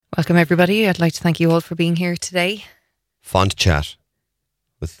Welcome, everybody. I'd like to thank you all for being here today. Font chat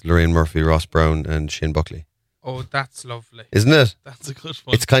with Lorraine Murphy, Ross Brown, and Shane Buckley. Oh, that's lovely. Isn't it? That's a good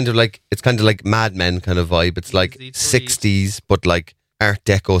one. It's kind of like Mad Men kind of vibe. It's like 60s, but like Art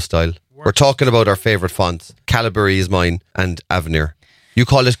Deco style. We're talking about our favourite fonts. Calibri is mine, and Avenir. You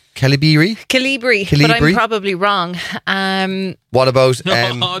call it Calibri? Calibri, but I'm probably wrong. What about...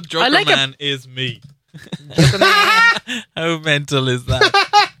 Jokerman is me. How mental is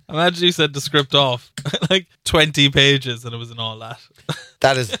that? Imagine you said the script off like 20 pages and it was in all that.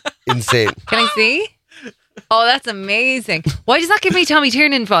 That is insane. Can I see? Oh, that's amazing. Why does that give me Tommy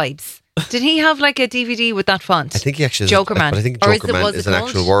Tiernan vibes? Did he have like a DVD with that font? I think he actually Jokerman. But I think Jokerman is an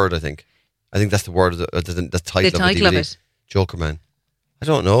actual word, I think. I think that's the word, the title of the DVD. It. Jokerman. I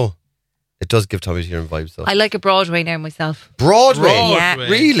don't know. It does give Tommy Tiernan vibes though. I like a Broadway now myself. Broadway? Yeah.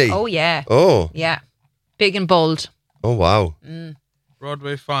 Really? Oh, yeah. Oh. Yeah. Big and bold. Oh, wow.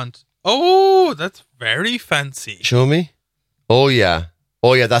 Broadway font. Oh, that's very fancy. Show me. Oh, yeah.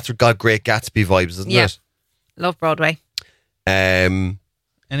 Oh, yeah, that's what got Great Gatsby vibes, isn't it? Love Broadway.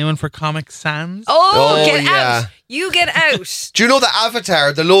 Anyone for Comic Sans? Oh, get out. You get out. Do you know that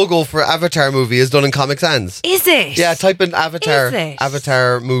Avatar, the logo for Avatar movie is done in Comic Sans? Is it? Yeah, type in Avatar. Is it?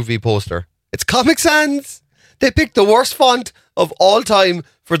 Avatar movie poster. It's Comic Sans. They picked the worst font of all time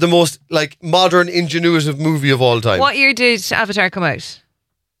for the most like modern, ingenuitive movie of all time. What year did Avatar come out?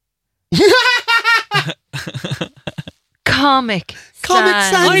 Comic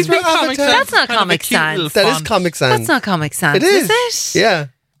Sans for Avatar. That's not Comic Sans. That is Comic Sans. That's not Comic Sans. It is. Is it? Yeah.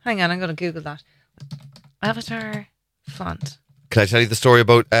 Hang on, I'm going to Google that. Avatar font. Can I tell you the story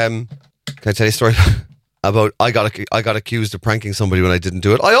about? About I got accused of pranking somebody when I didn't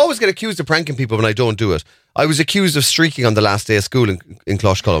do it. I always get accused of pranking people when I don't do it. I was accused of streaking on the last day of school in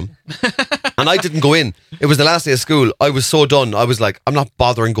Closhcullen. And I didn't go in. It was the last day of school. I was so done. I was like, I'm not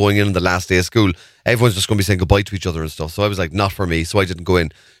bothering going in on the last day of school. Everyone's just going to be saying goodbye to each other and stuff. So I was like, not for me. So I didn't go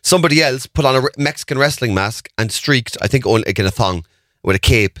in. Somebody else put on a Mexican wrestling mask and streaked, I think only like in a thong with a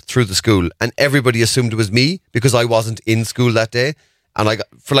cape through the school. And everybody assumed it was me because I wasn't in school that day. And I got,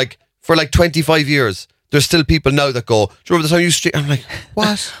 for like 25 years, there's still people now that go, do you remember the time you streak? I'm like,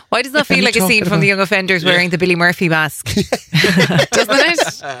 what? Why does that feel like a scene from The Young Offenders wearing the Billy Murphy mask?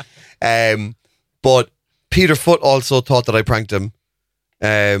 Doesn't it? But Peter Foot also thought that I pranked him.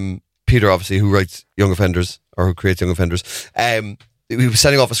 Peter, obviously, who writes Young Offenders or who creates Young Offenders. He was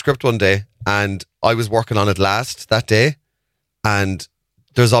sending off a script one day and I was working on it last that day. And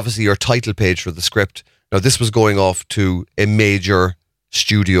there's obviously your title page for the script. Now, this was going off to a major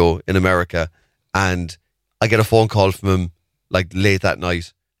studio in America. And I get a phone call from him like late that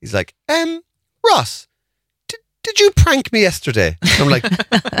night. He's like, Ross, did you prank me yesterday? I'm like,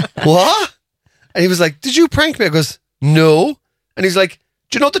 what? And he was like, did you prank me? I goes, no. And he's like,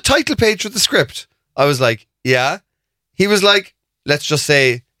 do you know the title page for the script? I was like, yeah. He was like, let's just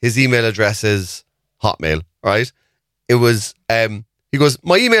say his email address is Hotmail, right? It was, he goes,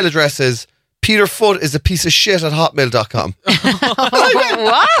 my email address is peterfoot@hotmail.com.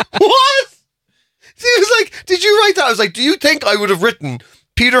 What? He was like, did you write that? I was like, do you think I would have written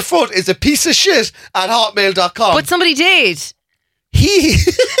peterfoot@hotmail.com? But somebody did. He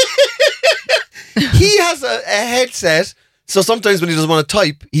has a headset, so sometimes when he doesn't want to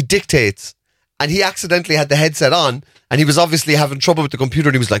type, he dictates. And he accidentally had the headset on, and he was obviously having trouble with the computer,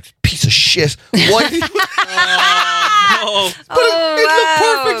 and he was like, piece of shit. Why did you... No. But it looked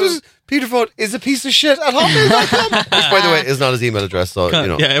perfect. It was, Peterfoot is a piece of shit at hotmail.com. Which, by the way, is not his email address, so, you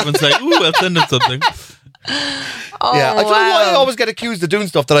know. Yeah, everyone's like, ooh, I'll send him something. Yeah, I don't know why I always get accused of doing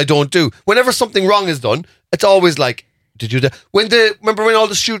stuff that I don't do. Whenever something wrong is done, it's always like, did you do? Remember when all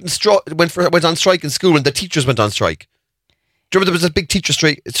the students went on strike in school, when the teachers went on strike? Do you remember there was a big teacher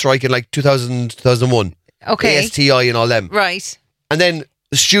strike in like 2001? Okay. ASTI and all them. Right. And then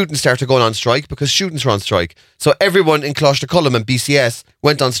the students started going on strike because students were on strike. So everyone in Closhcullen and BCS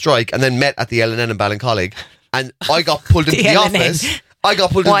went on strike and then met at the L&N in Ballincollig. And I got pulled into the office. I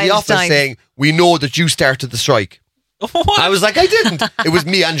got pulled into the office saying, we know that you started the strike. What? I was like, I didn't. It was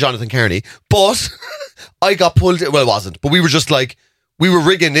me and Jonathan Kearney. But I got pulled. Well, it wasn't. But we were just like, we were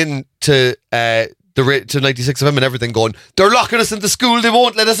rigging into to 96 FM and everything going, they're locking us into school. They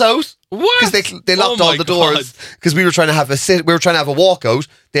won't let us out. What? Because they locked all the doors. Because we were trying to have a walkout.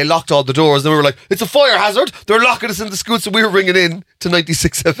 They locked all the doors. And we were like, it's a fire hazard. They're locking us into school. So we were ringing in to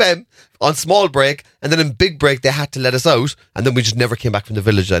 96 FM on small break. And then in big break, they had to let us out. And then we just never came back from the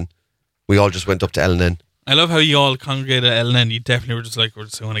village then. We all just went up to L&N. I love how you all congregated at L&N. You definitely were just like, we're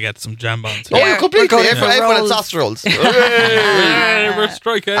just going to get some jam bands. Oh, yeah, completely. going for Everyone had rolls. sausage rolls. Hey, we're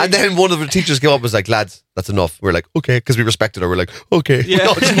striking. And then one of the teachers came up and was like, lads, that's enough. We're like, okay, because we respected her. We're like, okay. Yeah. We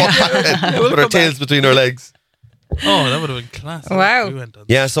all just walked back We'll with our come tails between our legs. Oh, that would have been class. Wow. We went on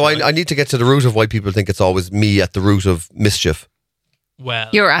Yeah, this. so I need to get to the root of why people think it's always me at the root of mischief. Well,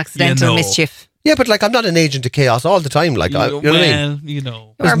 Your accidental you know. mischief. Yeah, but like I'm not an agent of chaos all the time. Like, you know what I mean? You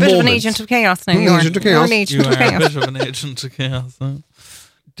know. You're a There's bit of an moments. agent of chaos now. I'm an You are. agent of You're chaos. an You agent of are a chaos. bit of an agent of chaos. Huh?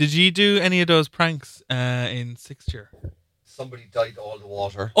 Did you do any of those pranks in sixth year? Somebody died all the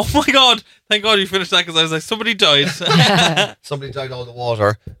water. Oh my God! Thank God you finished that because I was like, somebody died. Somebody died all the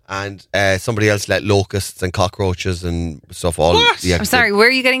water, and somebody else let locusts and cockroaches and stuff all. What? Yeah, I'm sorry, where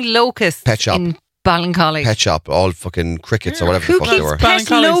are you getting locusts Pet shop. in Ballincollig? Pet shop, all fucking crickets or whatever Who the fuck they keeps were. pet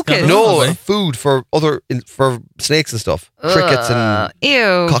Ballincollig's locusts? got No, Lovely. food for for snakes and stuff, crickets and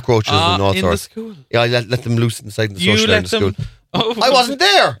Ew. cockroaches and all in sorts. the school. Yeah, I let them loose inside the You social let in the school. them. Oh, I wasn't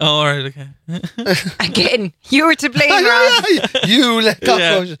there. Oh, all right, okay. Again, you were to blame, Ross. You let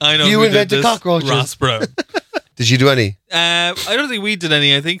cockroaches. I know. You who did invented this. cockroaches. Ross Brown. Did you do any? I don't think we did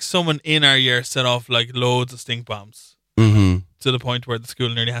any. I think someone in our year set off like loads of stink bombs Mm-hmm. to the point where the school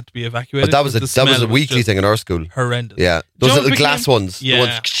nearly had to be evacuated. But that was a because the smell weekly just thing in our school. Horrendous. Yeah, Do you those know little what glass became- ones. Yeah. The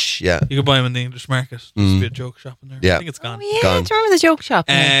ones, yeah. You could buy them in the English market. There used to be a joke shop in there. Yeah. I think it's gone. Oh, yeah, Gone. do you remember the joke shop?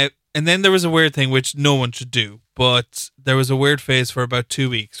 And then there was a weird thing which no one should do, but there was a weird phase for about 2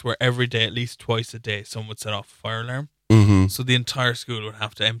 weeks where every day, at least twice a day, someone would set off a fire alarm. Mm-hmm. So the entire school would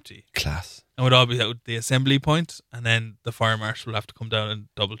have to empty. Class. And would all be at the assembly point, and then the fire marshal would have to come down and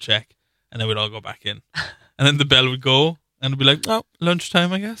double check, and then we'd all go back in. And then the bell would go, and it'd be like, oh,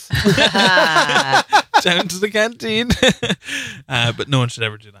 lunchtime, I guess. Down to the canteen. But no one should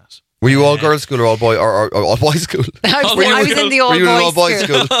ever do that. Were you all girls school or all boy or all boys school? I was, Were you- I was in the were you in an all boys all-boys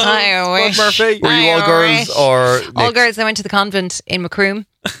school. school? I wish. Murphy. Were you all I girls wish. or All mixed? girls. I went to the convent in Macroom.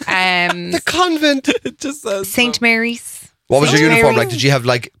 The convent. It just says St. Mary's. What was your St. uniform Mary's. like? Did you have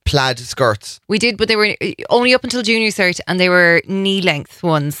like plaid skirts? We did, but they were only up until junior cert, and they were knee length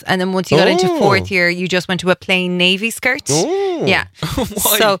ones. And then once you got into Oh. fourth year, you just went to a plain navy skirt. Oh. Yeah. Why?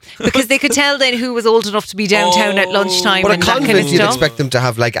 So because they could tell then who was old enough to be downtown at Oh. lunchtime But a and that kind convent, of you'd stuff. expect them to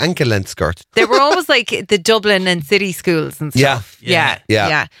have like ankle length skirts. They were always like the Dublin and city schools and Yeah. stuff. Yeah. Yeah.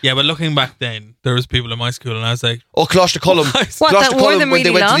 Yeah. Yeah, but looking back then, there was people in my school, and I was like, Oh, Closh the Cullum. What, that wore them when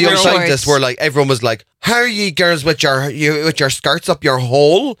they really went to the long young or short? scientists were like, everyone was like, how are you girls with your skirts up your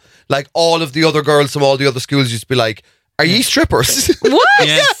hole? Like all of the other girls from all the other schools used to be like, are ye strippers? What?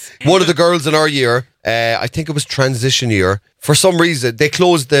 yes. One of the girls in our year, I think it was transition year, for some reason they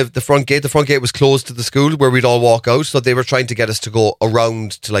closed the front gate. The front gate was closed to the school where we'd all walk out, so they were trying to get us to go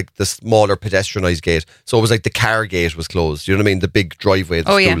around to like the smaller pedestrianised gate. So it was like the car gate was closed, you know what I mean, the big driveway of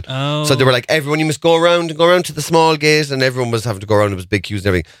the Oh, school. yeah. Oh. So they were like, everyone, you must go around to the small gate, and everyone was having to go around. It was big queues and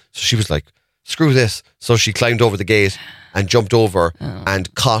everything. So she was like, screw this. So she climbed over the gate and jumped over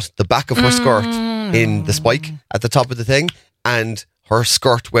and caught the back of her skirt in the spike at the top of the thing, and her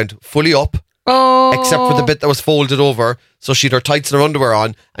skirt went fully up Oh. except for the bit that was folded over. So she'd her tights and her underwear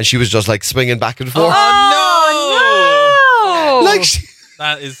on, and she was just like swinging back and forth. Oh, no. Like she,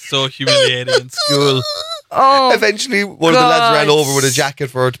 That is so humiliating in school. Oh. eventually one of the lads ran God. over with a jacket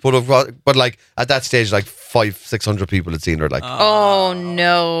for her to put over. But like at that stage, like 500-600 people had seen her. Like, Oh,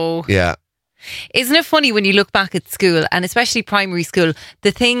 no. yeah. Isn't it funny when you look back at school, and especially primary school, the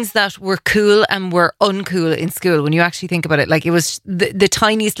things that were cool and were uncool in school, when you actually think about it, like it was the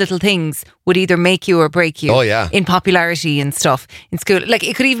tiniest little things would either make you or break you. Oh, yeah. In popularity and stuff in school. Like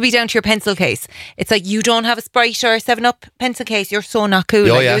it could even be down to your pencil case. It's like you don't have a Sprite or a 7-Up pencil case, you're so not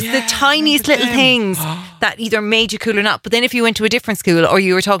cool. Oh, Like, yeah. it was the tiniest little things that either made you cool or not. But then if you went to a different school or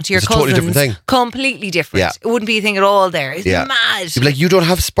you were talking to your It's a cousins, totally different thing. completely different. Yeah. It wouldn't be a thing at all there. It's Yeah. mad. You'd be like, you don't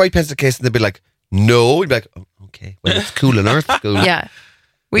have a Sprite pencil case, and they'd be like, no. You'd be like, oh, okay, well, it's cool in our school. Yeah.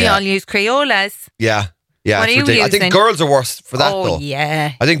 We Yeah. all use Crayolas. Yeah. Yeah, What it's are you ridiculous. I think using? girls are worse for that Oh, though.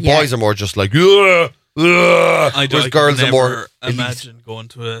 yeah. I think Yeah. boys are more just like, ugh, ugh, I whereas could girls are never more elite. imagine going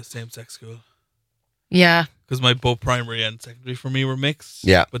to a same-sex school. Yeah. Because my both primary and secondary for me were mixed.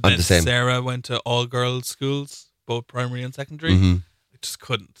 Yeah, but I'm then the same. Sarah went to all girls schools, both primary and secondary. Mhm. I just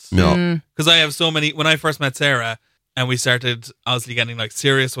couldn't. No. Because I have so many. When I first met Sarah and we started obviously getting like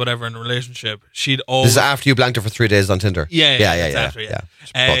serious, whatever, in a relationship, she'd This always. is after you blanked her for 3 days on Tinder. Yeah, yeah, it's yeah. after, yeah.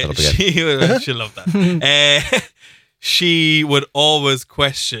 She brought that up again. She'll love that. She would always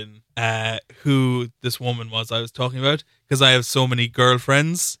question who this woman was I was talking about, because I have so many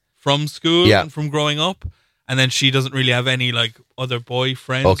girlfriends from school Yeah. and from growing up, and then she doesn't really have any like other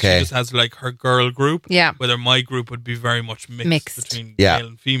boyfriends. Okay. She just has like her girl group. Yeah. Whether my group would be very much mixed. Mixed. Between Yeah. male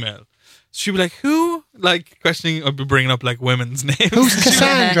and female. She'd be like, who? Like, questioning, I'd be bringing up, like, women's names. Who's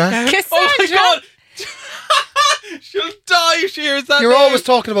Cassandra? Cassandra. Oh my God. She'll die if she hears that You're name. always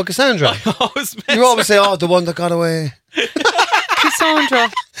talking about Cassandra. I always You always say, "Oh, the one that got away." Cassandra.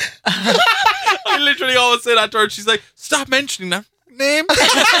 I literally always say that to her. She's like, stop mentioning that name.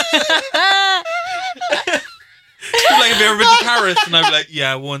 She'd be like, have you ever been to Paris? And I'd be like,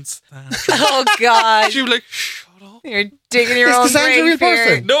 yeah, once. Oh God. She'd be like, shut up. You're digging your Is own Cassandra a grave real here.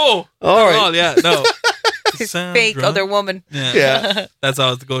 person? No. All right. Oh, yeah, no. This fake other woman. Yeah. Yeah. That's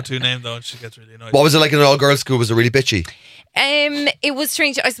always the go-to name, though, and she gets really annoyed. What was it like in an all-girls school? Was it really bitchy? It was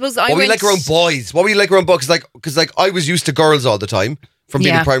strange. I suppose I What were went. you like around boys? What were you like around boys? Because I was used to girls all the time from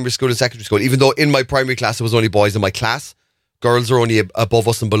being Yeah. in primary school and secondary school. Even though in my primary class there was only boys in my class, girls were only above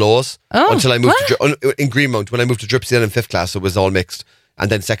us and below us. Oh, until I moved in Greenmount. When I moved to Dripsy in fifth class, it was all mixed, and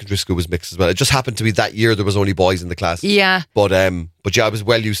then secondary school was mixed as well. It just happened to be that year there was only boys in the class. Yeah. But yeah, I was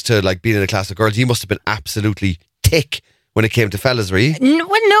well used to like being in a class of girls. You must have been absolutely thick when it came to fellas, were you?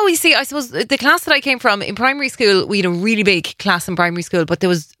 Well, no, you see, I suppose the class that I came from in primary school, we had a really big class in primary school, but there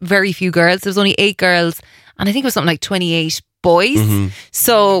was very few girls. There was only 8 girls, and I think it was something like 28 boys. Mm-hmm.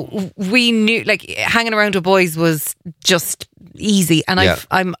 So we knew, like, hanging around with boys was just easy. And Yeah.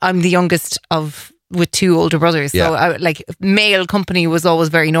 I'm the youngest with 2 older brothers, so like male company was always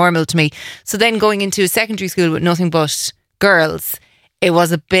very normal to me. So then going into secondary school with nothing but girls, it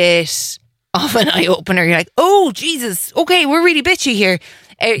was a bit of an eye opener. You're like, oh Jesus, okay, we're really bitchy here.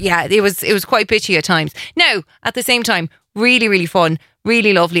 Yeah, it was quite bitchy at times. Now, at the same time, really, really fun,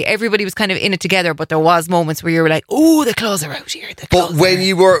 really lovely. Everybody was kind of in it together, but there was moments where you were like, oh, the claws are out here. But when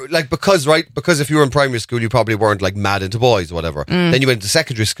you were like, because if you were in primary school, you probably weren't like mad into boys or whatever. Then you went to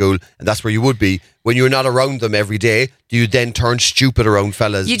secondary school, and that's where you would be. When you're not around them every day, do you then turn stupid around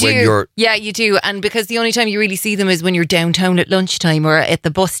fellas? You do. When you're Yeah, you do. And because the only time you really see them is when you're downtown at lunchtime or at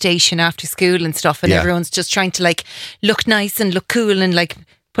the bus station after school and stuff, and Yeah. everyone's just trying to like look nice and look cool and like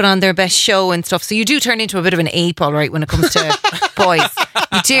put on their best show and stuff. So you do turn into a bit of an ape, all right, when it comes to boys.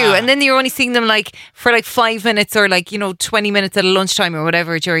 You do. And then you're only seeing them like for like 5 minutes or like, 20 minutes at a lunchtime or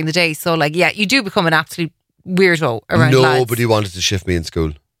whatever during the day. So like, yeah, you do become an absolute weirdo around lads. nobody wanted to shift me in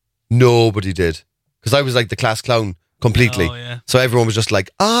school. Nobody did. Because I was like the class clown completely. Oh, yeah. So everyone was just like,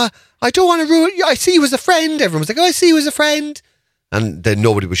 I don't want to ruin you. I see you as a friend. Everyone was like, I see you as a friend. And then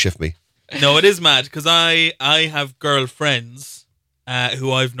nobody would shift me. No, it is mad, because I have girlfriends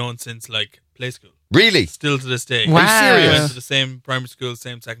who I've known since, like, play school. Really? Still to this day. Wow. Are you We serious? went to the same primary school,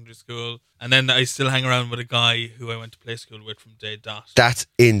 same secondary school, and then I still hang around with a guy who I went to play school with from day dot. That's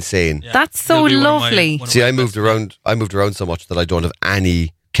insane. Yeah. That's so He'll be one of my- lovely. one of See, my I moved best around so much that I don't have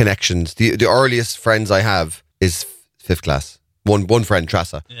any connections. The earliest friends I have is fifth class. One friend,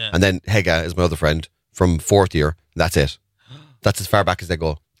 Trassa. Yeah. And then Hega is my other friend from fourth year. That's it. That's as far back as they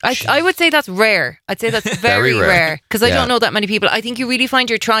go. I would say that's rare. I'd say that's very, Very rare. rare because I Yeah. don't know that many people. I think you really find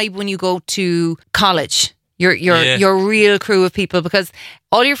your tribe when you go to college. Your Yeah. real crew of people, because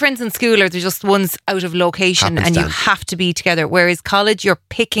all your friends in school are just ones out of location and you Happenstance. have to be together. Whereas college, you're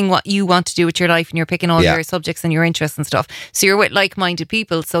picking what you want to do with your life and you're picking all Yeah. your subjects and your interests and stuff. So you're with like-minded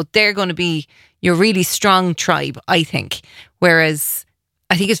people. So they're going to be your really strong tribe, I think. Whereas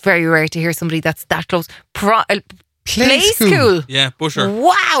I think it's very rare to hear somebody that's that close. Play school. Yeah, Busher.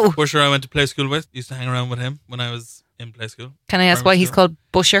 Wow. Busher I went to play school with. Used to hang around with him when I was in play school. Can I ask Primary why he's school. called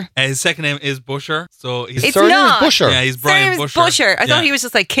Busher? His second name is Busher. So he's It's Surname not. is Busher. Yeah, he's His Brian name is Busher. Busher. I thought he was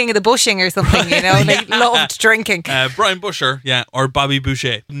just like king of the bushing or something, Like loved drinking. Brian Busher, yeah, or Bobby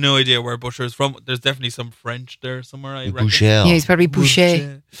Boucher. No idea where Busher is from. There's definitely some French there somewhere, I reckon. Boucher. Yeah, he's probably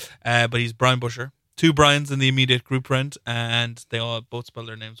Boucher. But he's Brian Busher. 2 Brians in the immediate group friend, and they all both spell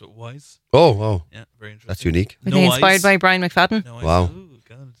their names with Y's. Oh, Yeah, very interesting. that's unique. Were No they inspired I's. by Brian McFadden? No I's. Wow. Ooh,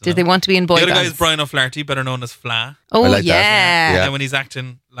 God, Did they want to be in boy The other guy bands? is Brian O'Flaherty, better known as Fla. Oh, I like that. yeah. Yeah. And when he's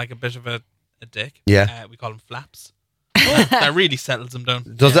acting like a bit of a dick, Yeah. we call him Flaps. That really settles him down.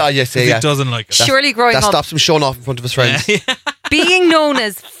 Does it? Yes, 'Cause yeah. He doesn't like it. Surely growing That up, stops him showing off in front of his friends. Yeah. being known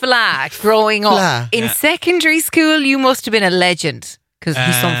as Fla growing up Fla. in Yeah. secondary school, you must have been a legend because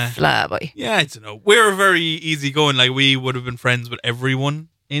he's some Fla boy. Yeah, I don't know. We were very easygoing. Like, we would have been friends with everyone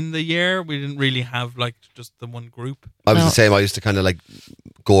in the year. We didn't really have like just the one group. I was No. the same. I used to kind of like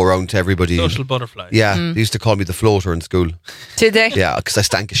go around to everybody. Social butterfly. Yeah, they used to call me the floater in school. Did they? Yeah, because I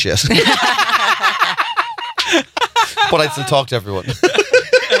stank of shit. But I'd still talk to everyone.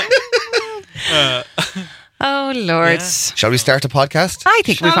 Oh, Lord. Yeah. Shall we start a podcast? I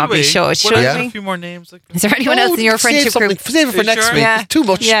think we Shall probably should. Well, Should I Yeah. have we? a few more names. Like Is there anyone else in your friendship group? Save it for You next sure? week. Yeah. It's too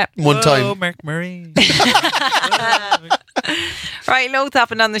much Yeah. one Whoa, time. Mark Murray. Right, loads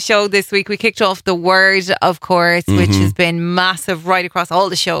happened on the show this week. We kicked off the Word, of course, which has been massive right across all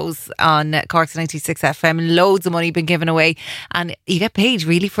the shows on Cork's 96 FM. Loads of money been given away, and you get paid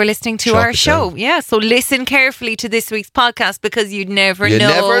really for listening to our show. Yeah, so listen carefully to this week's podcast because you'd never know.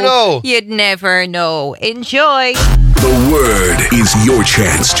 never know. You'd never know. Enjoy. The Word is your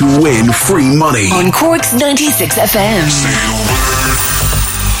chance to win free money. On Cork's 96 FM.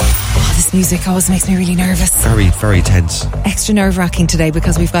 Oh, this music always makes me really nervous. Very, very tense. Extra nerve-wracking today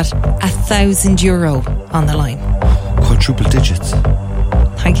because we've got €1,000 on the line. Quadruple digits.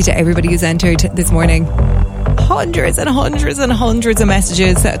 Thank you to everybody who's entered this morning. Hundreds and hundreds and hundreds of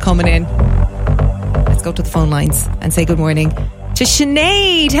messages that are coming in. Let's go to the phone lines and say good morning to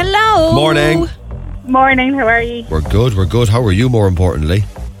Sinead. Hello. Morning. Morning, how are you? We're good. How are you, more importantly?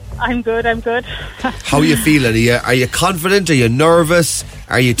 I'm good. How are you feeling? Are you confident? Are you nervous?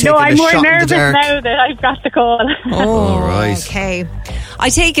 Are you taking No, I'm a more shot in the nervous dark? now that I've got the call. Oh, All right. okay. I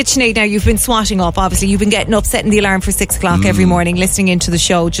take it, Sinead, now you've been swatting up. Obviously, you've been getting up, setting the alarm for 6 o'clock every morning, listening into the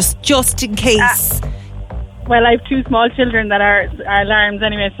show, just in case. Well, I have 2 small children that are alarms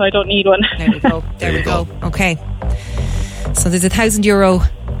anyway, so I don't need one. There we go. There we go. Okay. So there's €1,000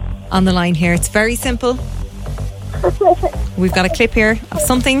 on the line here. It's very simple. We've got a clip here of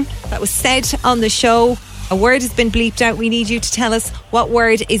something that was said on the show. A word has been bleeped out. We need you to tell us what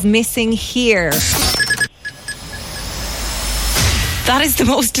word is missing here. That is the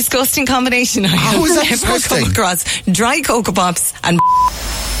most disgusting combination I have How is that ever disgusting? come across. Dry Cocoa Pops and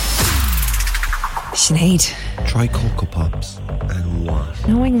Sinead, Try Cocoa Pops and what?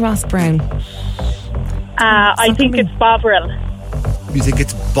 knowing Ross Brown. I think it's Bovril. You think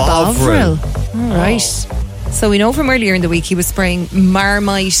it's Bovril? All right. So we know from earlier in the week he was spraying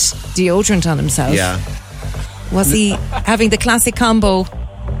Marmite deodorant on himself. Yeah. Was he having the classic combo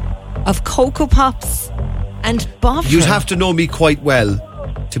of Cocoa Pops and Bovril? You'd have to know me quite well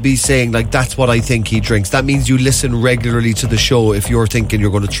to be saying, like, that's what I think he drinks. That means you listen regularly to the show if you're thinking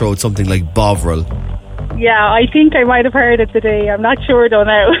you're going to throw out something like Bovril. Yeah, I think I might have heard it today. I'm not sure though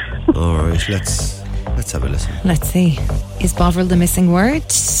now. All right, let's have a listen. Let's see. Is Bovril the missing word?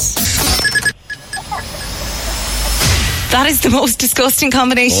 That is the most disgusting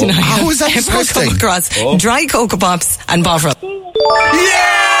combination I have How is that ever disgusting? come across. Oh. Dry Cocoa Pops and Bovril.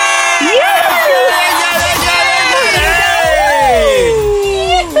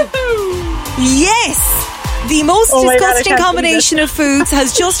 Yes! The most Oh my God, I disgusting can't combination of foods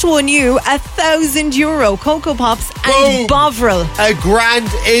has just won you €1,000. Cocoa Pops and Boom. Bovril. A grand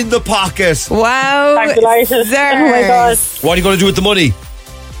in the pocket. Wow. I'm delighted. Sirs. Oh my God. What are you going to do with the money?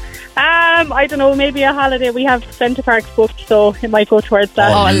 I don't know, maybe a holiday. We have Centre Parks booked, so it might go towards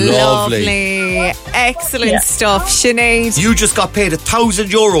that. Oh, Lovely. lovely. Excellent Yeah. stuff, Sinead. You just got paid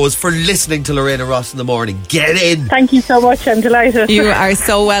 €1,000 for listening to Lorraine and Ross in the morning. Get in. Thank you so much. I'm delighted. You are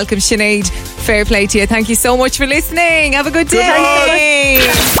so welcome, Sinead. Fair play to you. Thank you so much for listening. Have a good Good day.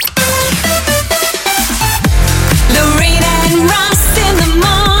 Lorraine and Ross in the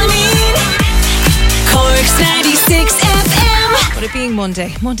morning. Cork's 96 FM. But it being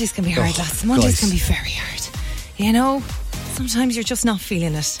Monday, Mondays can be hard, lads. Mondays guys. can be very hard. You know, sometimes you're just not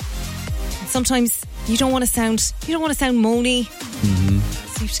feeling it. And sometimes you don't want to sound moany. Mm-hmm.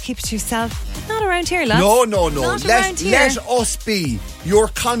 So you have to keep it to yourself. But not around here, lads. No. Not around here. Let us be your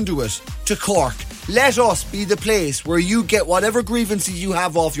conduit to Cork. Let us be the place where you get whatever grievances you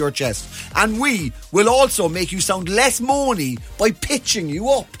have off your chest. And we will also make you sound less moany by pitching you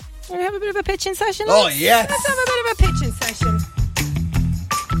up. Can we have a bit of a pitching session? Oh, lads? yes. Let's have a bit of a pitching session.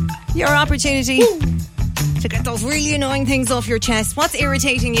 Your opportunity to get those really annoying things off your chest. What's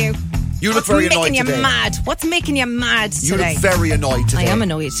irritating you? You look What's very making annoyed you today. mad? What's making you mad You today? look very annoyed today. I am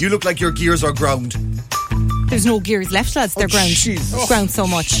annoyed. You look like your gears are ground. There's no gears left, lads. They're ground. Jesus. Ground so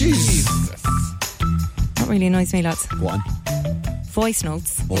much. Jesus. That really annoys me, lads. Go on. Voice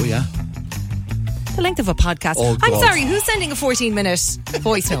notes. Oh, yeah. The length of a podcast. Oh, I'm God. sorry, who's sending a 14-minute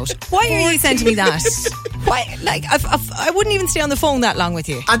voice note? Why are you sending me that? Why? Like, I wouldn't even stay on the phone that long with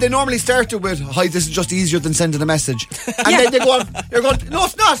you. And they normally start it with, hi, this is just easier than sending a message. And then they go on, you're going, no,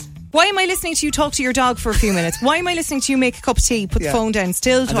 it's not. Why am I listening to you talk to your dog for a few minutes? Why am I listening to you make a cup of tea, put Yeah. the phone down,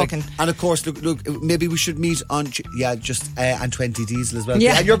 still And talking? and of course, look, maybe we should meet on, and 20 diesel as well.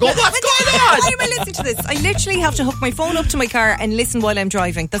 Yeah. And you're going, what's going on? Why am I listening to this? I literally have to hook my phone up to my car and listen while I'm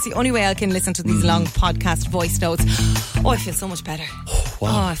driving. That's the only way I can listen to these long podcast voice notes. Oh, I feel so much better. Wow.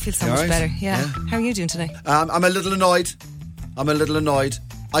 Oh, I feel so You much all right? better. Yeah. How are you doing today? I'm a little annoyed.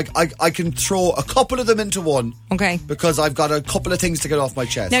 I can throw a couple of them into one. Okay. Because I've got a couple of things to get off my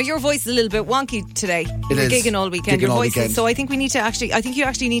chest. Now your voice is a little bit wonky today. It You're is. gigging all weekend. Gigging Your all voice weekend. is, so I think you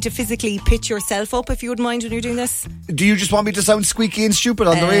actually need to physically pitch yourself up if you wouldn't mind when you're doing this. Do you just want me to sound squeaky and stupid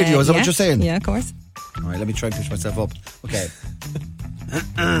on the radio? Is that what you're saying? Yeah, of course. All right, let me try and pitch myself up. Okay.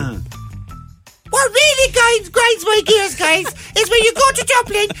 What really grinds my gears, guys, is when you go to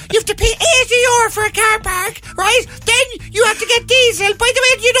Dublin, you have to pay €80 for a car park, right? Then you have to get diesel. By the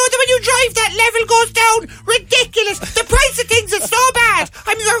way, you know that when you drive, that level goes down. Ridiculous. The price of things is so bad.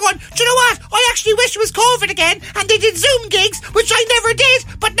 I'm there going, do you know what? I actually wish it was COVID again, and they did Zoom gigs, which I never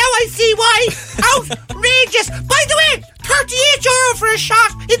did, but now I see why. Outrageous. By the way, €38 for a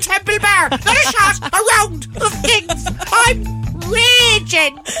shot in Temple Bar. Not a shot, a round of things. I'm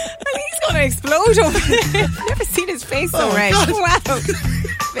raging. He's going to explode over there. I've never seen his face so red. God. Wow.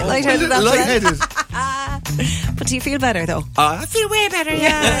 Bit lightheaded after Lightheaded. that. But do you feel better though? I feel way better,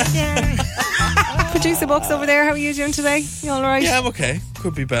 yeah. Producer Bucks over there, how are you doing today? You all right? Yeah, I'm okay.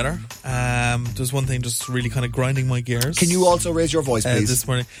 Could be better. There's one thing just really kind of grinding my gears. Can you also raise your voice, please? This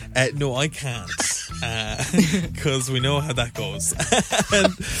morning? No, I can't. Because we know how that goes.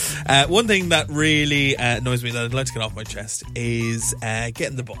 And, one thing that really annoys me that I'd like to get off my chest is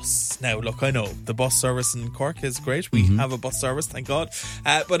getting the bus. Now, look, I know the bus service in Cork is great. We have a bus service, thank God.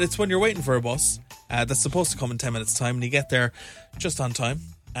 But it's when you're waiting for a bus that's supposed to come in 10 minutes' time and you get there just on time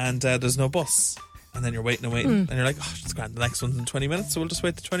and there's no bus. And then you're waiting and you're like, oh, it's grand, the next one's in 20 minutes, so we'll just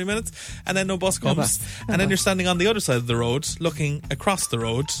wait the 20 minutes, and then no bus comes. And then you're standing on the other side of the road looking across the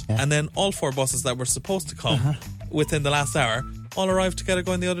road, and then all 4 buses that were supposed to come within the last hour all arrived together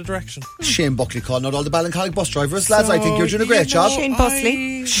going the other direction. Shane Buckley calling out all the Ballincollig bus drivers. Lads, I think you're doing a great job. Shane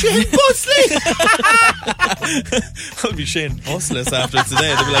Busley. Shane Busley! I'll be Shane Busless after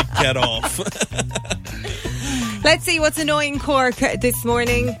today. They'll be like, get off. Let's see what's annoying Cork this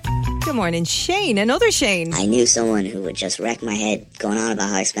morning. Good morning, Shane. Another Shane. I knew someone who would just wreck my head going on about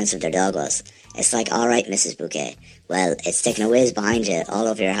how expensive their dog was. It's like, alright, Mrs. Bouquet. Well, it's sticking a whiz behind you all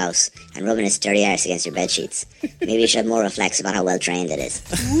over your house and rubbing its dirty arse against your bed sheets. Maybe you should have more reflex about how well trained it is.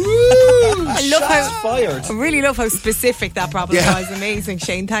 Fired. I really love how specific that problem was. Amazing,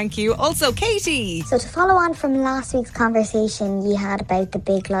 Shane. Thank you. Also, Katie. So to follow on from last week's conversation you had about the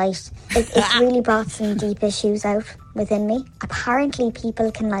big light, it's really brought some deep issues out within me. Apparently people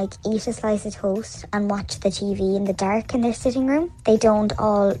can eat a slice of toast and watch the TV in the dark in their sitting room. They don't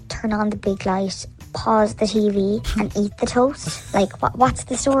all turn on the big light, pause the TV and eat the toast. What's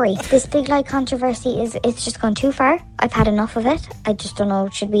the story? This big light controversy it's just gone too far. I've had enough of it. I just don't know,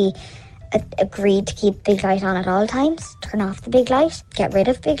 should we agree to keep big light on at all times? Turn off the big light? Get rid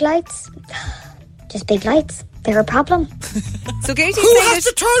of big lights? Just big lights. They're a problem. So Katie Who said has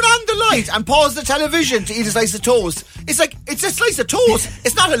to turn on the light and pause the television to eat a slice of toast? It's like, it's a slice of toast.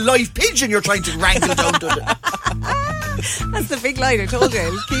 It's not a live pigeon you're trying to wrangle down to the... That's the big light, I told you.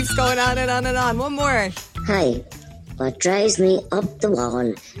 It keeps going on and on and on. One more. Hi. What drives me up the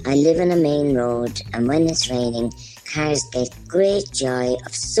wall, I live on a main road, and when it's raining, cars get great joy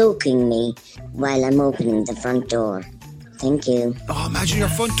of soaking me while I'm opening the front door. Thank you. Oh, imagine your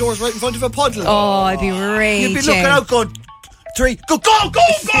front door's right in front of a puddle. Oh, I'd be raging. You'd be looking out going, 3, go, go, go,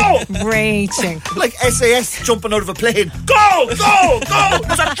 go! Raging. Like SAS jumping out of a plane. Go, go, go!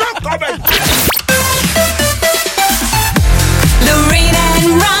 There's a truck coming! Lorraine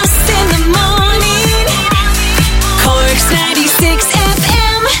and Ross in the morning. Cork's 96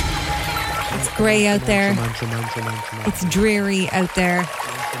 FM. It's grey out there. It's dreary out there.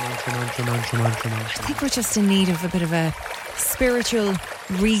 I think we're just in need of a bit of a spiritual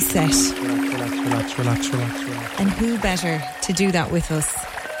reset. Relax. And who better to do that with us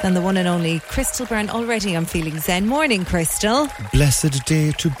than the one and only Crystal Byrne? Already I'm feeling zen. Morning, Crystal. Blessed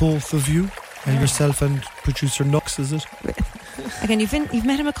day to both of you. And yourself and producer Nux, is it? Again, you've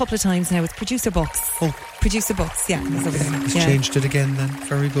met him a couple of times now. It's producer Bucks. Oh. Producer Bucks, yeah. He's over there. He's Yeah. changed it again then.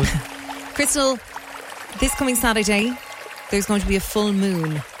 Very good. Crystal, this coming Saturday, there's going to be a full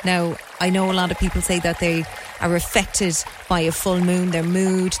moon. Now, I know a lot of people say that they are affected by a full moon, their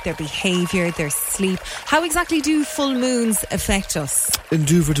mood, their behaviour, their sleep. How exactly do full moons affect us?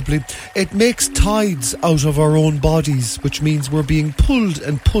 Indubitably. It makes tides out of our own bodies, which means we're being pulled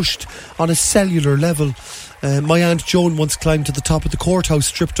and pushed on a cellular level. My Aunt Joan once climbed to the top of the courthouse,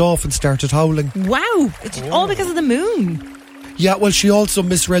 stripped off and started howling. Wow! It's all because of the moon. Yeah, well, she also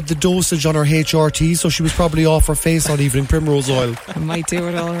misread the dosage on her HRT, so she was probably off her face on evening primrose oil. I might do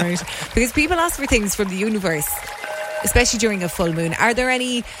it all right. Because people ask for things from the universe, especially during a full moon. Are there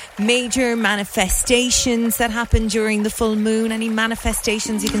any major manifestations that happen during the full moon? Any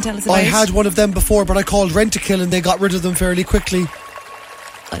manifestations you can tell us about? I had one of them before, but I called Rent-A-Kill and they got rid of them fairly quickly.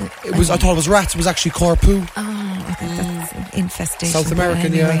 I thought it was rats. It was actually corpoo. I think that's infestation. South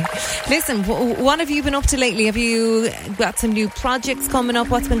American, yeah. Listen, what have you been up to lately? Have you got some new projects coming up?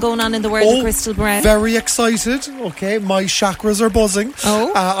 What's been going on in the world of Crystal Brown? Very excited. Okay, my chakras are buzzing.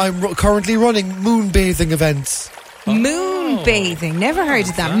 I'm currently running moon bathing events. Moon bathing? Never heard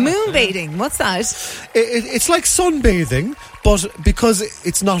of that. Moon bathing? What's that? It's like sunbathing, but because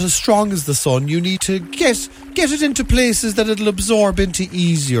it's not as strong as the sun, you need to get it into places that it'll absorb into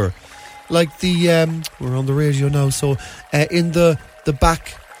easier. Like the we're on the radio now, so in the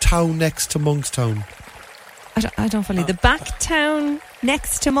back town next to Monkstown. I don't follow. The back town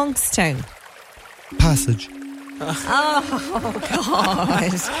next to Monkstown. Passage. Oh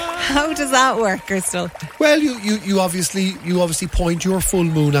God! How does that work, Crystal? Well, you obviously point your full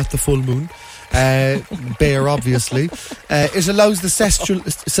moon at the full moon. Bear, obviously. It allows the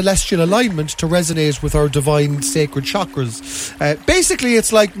celestial alignment to resonate with our divine sacred chakras. Basically,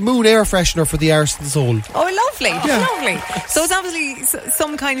 it's like moon air freshener for the arse and soul. Oh, lovely. Yeah. Lovely. So it's obviously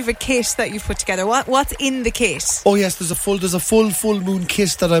some kind of a kit that you've put together. What's in the kit? Oh yes, there's a full moon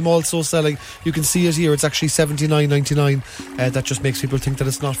kit that I'm also selling. You can see it here. It's actually $79.99. That just makes people think that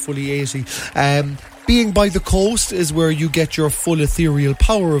it's not fully 80. Being by the coast is where you get your full ethereal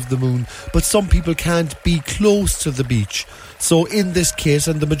power of the moon, but some people can't be close to the beach. So in this kit,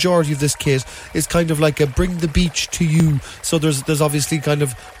 and the majority of this kit is kind of like a bring the beach to you. So there's obviously kind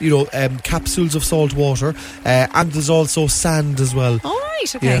of, capsules of salt water, and there's also sand as well. All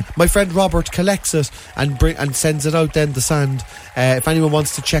right, okay. Yeah. My friend Robert collects it and sends it out then, the sand. If anyone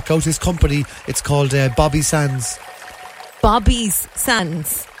wants to check out his company, it's called Bobby Sands. Bobby's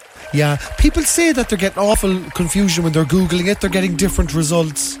Sands. Yeah, people say that they're getting awful confusion when they're Googling it. They're getting different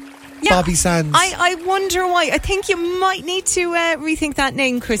results. Yeah, Bobby Sands. I wonder why. I think you might need to rethink that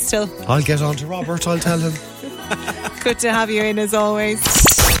name, Crystal. I'll get on to Robert, I'll tell him. Good to have you in as always.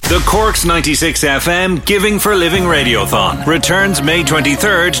 The Cork's 96 FM Giving for Living Radiothon returns May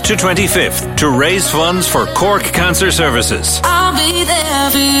 23rd to 25th to raise funds for Cork Cancer Services. I'll be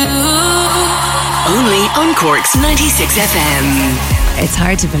there for you. Only on Cork's 96 FM. It's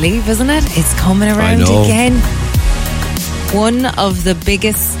hard to believe, isn't it? It's coming around again. One of the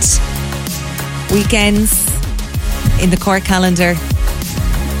biggest weekends in the Cork calendar.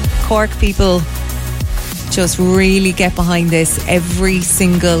 Cork people just really get behind this every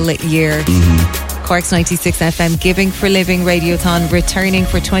single year. Cork's 96 FM Giving for Living Radiothon returning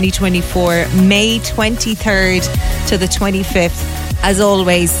for 2024, May 23rd to the 25th. As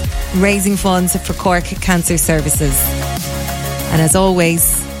always, raising funds for Cork Cancer Services. And as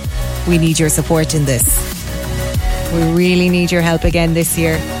always, we need your support in this. We really need your help again this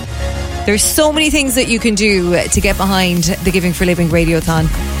year. There's so many things that you can do to get behind the Giving for Living Radiothon.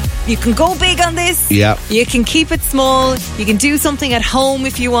 You can go big on this. Yeah. You can keep it small. You can do something at home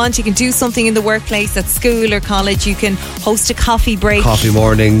if you want. You can do something in the workplace, at school or college. You can host a coffee break. Coffee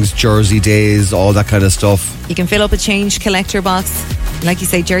mornings, Jersey days, all that kind of stuff. You can fill up a change collector box. Like you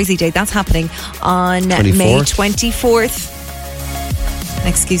say, Jersey Day, that's happening on 24th. May 24th. An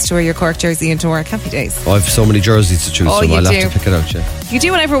excuse to wear your Cork jersey into our cafe days. I have so many jerseys to choose from. I'll have to pick it out, yeah. You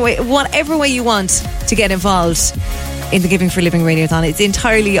do whatever way you want to get involved in the Giving for Living Radiothon. It's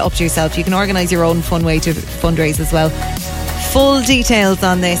entirely up to yourself. You can organise your own fun way to fundraise as well. Full details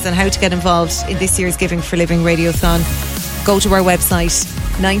on this and how to get involved in this year's Giving for Living Radiothon, go to our website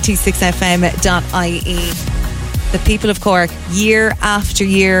 96fm.ie. The people of Cork, year after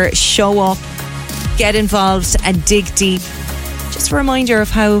year, show up, get involved and dig deep. Just a reminder of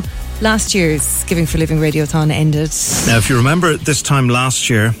how last year's Giving for Living Radiothon ended. Now, if you remember this time last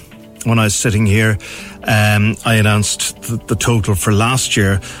year, when I was sitting here, I announced the total for last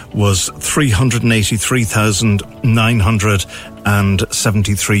year was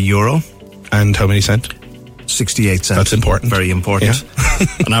 €383,973. And how many cents? 68 cents. That's important. Very important. Yeah.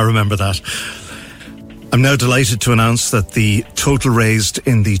 And I remember that. I'm now delighted to announce that the total raised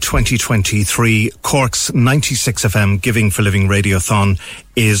in the 2023 Cork's 96 FM Giving for Living Radiothon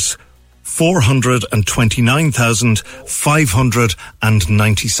is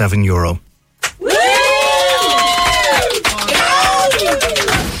 €429,597.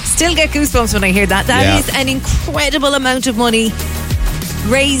 Still get goosebumps when I hear that. That is an incredible amount of money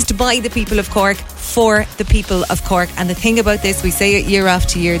raised by the people of Cork for the people of Cork. And the thing about this, we say it year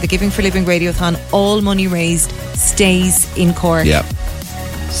after year, the Giving for Living Radiothon, all money raised stays in Cork. Yeah.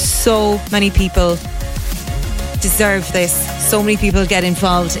 So many people deserve this. So many people get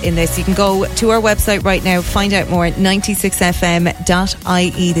involved in this. You can go to our website right now, find out more at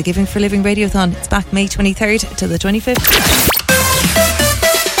 96fm.ie. The Giving for Living Radiothon. It's back May 23rd to the 25th.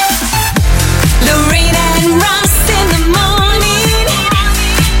 Lorraine and Ross in the morning.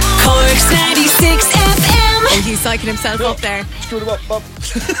 psyching himself up there. Screw him up, Bob.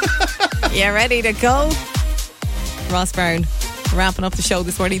 You ready to go? Ross Brown, wrapping up the show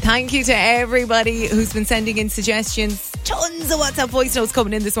this morning. Thank you to everybody who's been sending in suggestions. Tons of WhatsApp voice notes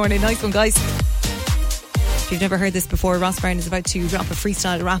coming in this morning. Nice one, guys. If you've never heard this before, Ross Brown is about to drop a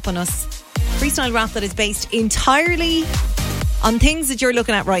freestyle rap on us. Freestyle rap that is based entirely on things that you're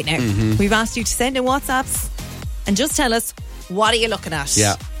looking at right now. We've asked you to send in WhatsApps and just tell us, what are you looking at?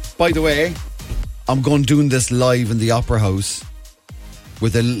 Yeah. By the way, I'm going doing this live in the Opera House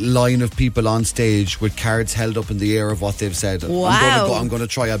with a line of people on stage with cards held up in the air of what they've said. Wow. I'm going to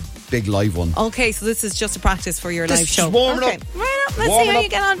try a big live one. Okay, so this is just a practice for your live show. Warming okay. up. Right up. Let's see how you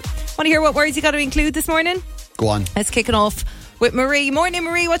get on. Want to hear what words you got to include this morning? Go on. Let's kick it off with Marie. Morning,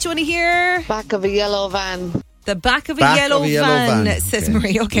 Marie. What do you want to hear? Back of a yellow van. The back of a yellow van, says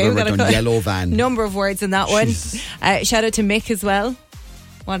Marie. Okay, we've got a yellow van. Number of words in that one. Shout out to Mick as well.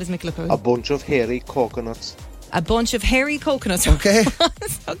 What does Mick look like? A bunch of hairy coconuts. A bunch of hairy coconuts. Okay.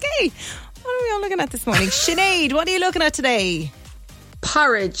 Okay. What are we all looking at this morning? Sinead, what are you looking at today?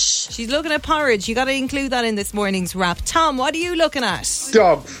 Porridge. She's looking at porridge. You got to include that in this morning's wrap. Tom, what are you looking at?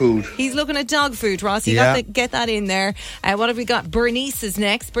 Dog food. He's looking at dog food, Ross. You got to get that in there. What have we got? Bernice is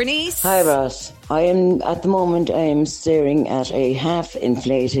next. Bernice. Hi, Ross. I am staring at a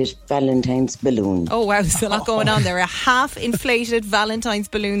half-inflated Valentine's balloon. Oh, wow. There's a lot going on there. A half-inflated Valentine's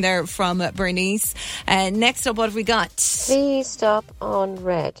balloon there from Bernice. Next up, what have we got? Please stop on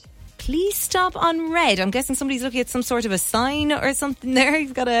red. Please stop on red. I'm guessing somebody's looking at some sort of a sign or something there.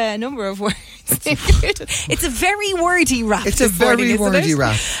 You've got a number of words. It's a very wordy rap. It's a very wordy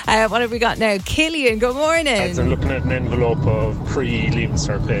rap. What have we got now? Killian, good morning. I'm looking at an envelope of pre-leaving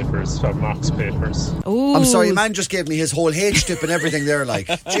cert papers, or mocks papers. Ooh. I'm sorry, man just gave me his whole H-tip and everything there, like.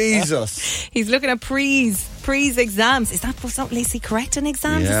 Jesus. He's looking at pre's exams. Is that something? Is he correcting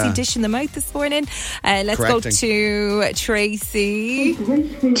exams? Yeah. Is he dishing them out this morning? Let's go to Tracy.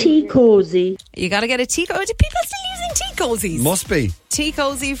 Tea cozy. You got to get a tea cozy. Are people still using tea cozies? Must be. Tea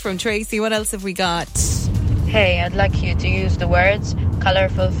cozy from Tracy. What else have we got? Hey, I'd like you to use the words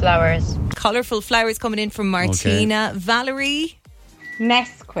colourful flowers. Colourful flowers coming in from Martina. Okay. Valerie.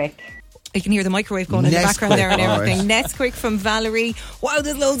 Nesquik. You can hear the microwave going in the background there and everything. Right. Nesquik from Valerie. Wow,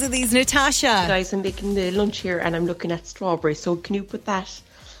 there's loads of these. Natasha. Guys, I'm making the lunch here and I'm looking at strawberries. So can you put that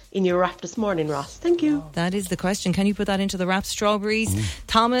in your wrap this morning, Ross? Thank you. That is the question. Can you put that into the wrap? Strawberries.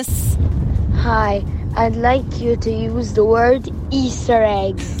 Thomas. Hi, I'd like you to use the word Easter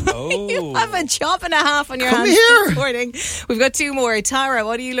eggs. Oh. You have a chop and a half on your hands this morning. We've got two more. Tara,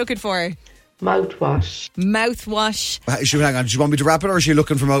 what are you looking for? Mouthwash. Mouthwash. Hang on, do you want me to wrap it or is she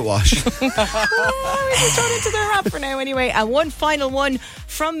looking for mouthwash? We're turning to the wrap for now anyway. And one final one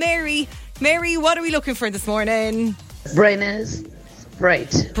from Mary. Mary, what are we looking for this morning? Brennan's bread.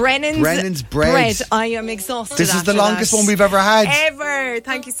 Brennan's bread. I am exhausted. This is the longest one we've ever had. Ever.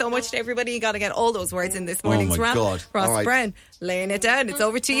 Thank you so much to everybody. You got to get all those words in this morning's wrap. Oh my God. Ross Brown, laying it down. It's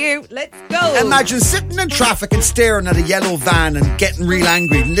over to you. Let's go. Imagine sitting in traffic and staring at a yellow van and getting real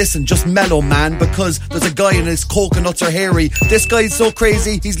angry. Listen, just mellow, man, because there's a guy and his coconuts are hairy. This guy's so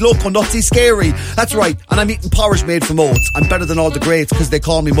crazy, he's loco nutsy scary. That's right, and I'm eating porridge made from oats. I'm better than all the greats because they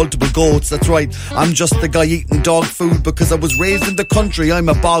call me multiple goats. That's right, I'm just the guy eating dog food because I was raised in the country. I'm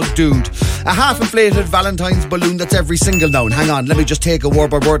a bog dude. A half-inflated Valentine's balloon that's every single noun. Hang on, let me just take it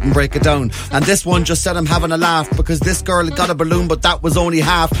word by word and break it down. And this one just said I'm having a laugh because this girl got a balloon but that was only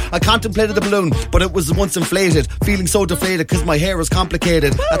half. I contemplated the balloon but it was once inflated, feeling so deflated because my hair is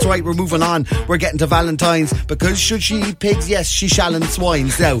complicated. That's right, we're moving on. We're getting to Valentine's because should she eat pigs? Yes, she shall and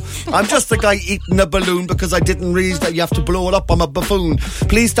swines. Now, I'm just the guy eating a balloon because I didn't realize that you have to blow it up. I'm a buffoon.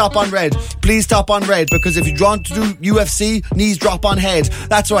 Please stop on red. Please stop on red because if you're drawn to do UFC, knees drop on head.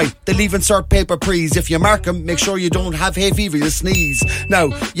 That's right, they leave insert paper prees. If you mark them, make sure you don't have hay fever, you sneeze.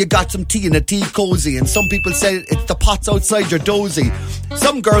 Now, you got some tea in a tea cozy, and some people say it's the pots outside your dozy.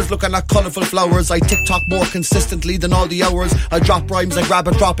 Some girls looking at colourful flowers. I TikTok more consistently than all the hours. I drop rhymes like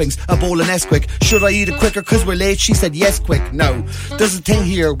rabbit droppings, a bowl of Nesquik. Should I eat it quicker cause we're late? She said yes quick. No, there's a thing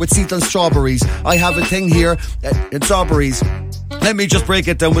here with seeds and strawberries. I have a thing here in strawberries. Let me just break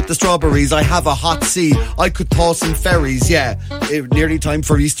it down with the strawberries. I have a hot C. I could toss some ferries. Yeah, nearly time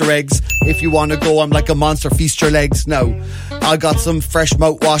for Easter eggs. If you want to go, I'm like a monster. Feast your legs. No, I got some fresh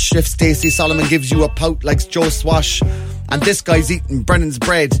mouthwash. If Stacey Solomon gives you a pout like Joe Swash. And this guy's eating Brennan's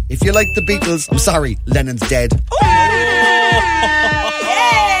bread. If you like the Beatles, I'm sorry, Lennon's dead. Yeah!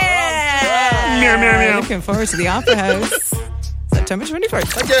 Meow, meow, meow. Looking forward to the Opera House. September 21st.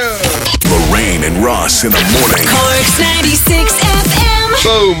 Thank you. Lorraine and Ross in the morning. Cork's 96 FM.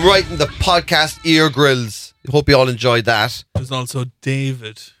 Boom, right in the podcast ear grills. Hope you all enjoyed that. There's also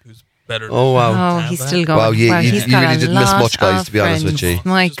David, who's better. Oh, wow. Oh, he's still going. Wow, you he's got really a didn't miss lot much, guys, of to be honest with friends. you.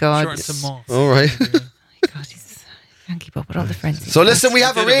 My God. All right. Can't keep up with all the friends. So listen, we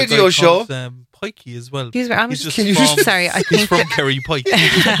have a radio show. Pikey as well. Excuse me, I'm He's just, from, sorry. I he's think from Kerry Pike.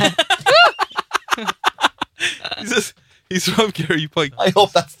 He's from Kerry Pike. I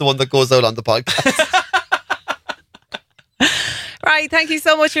hope that's the one that goes out on the podcast. Right, thank you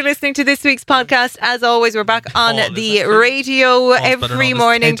so much for listening to this week's podcast. As always, we're back on the radio every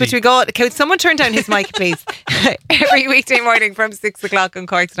morning. But we got, can someone turn down his mic, please? Every weekday morning from 6 o'clock on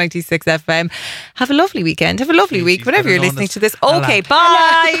Cork's 96 FM. Have a lovely weekend. Have a lovely week, whenever you're listening to this. Okay,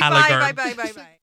 bye. Bye, bye, bye, bye, bye.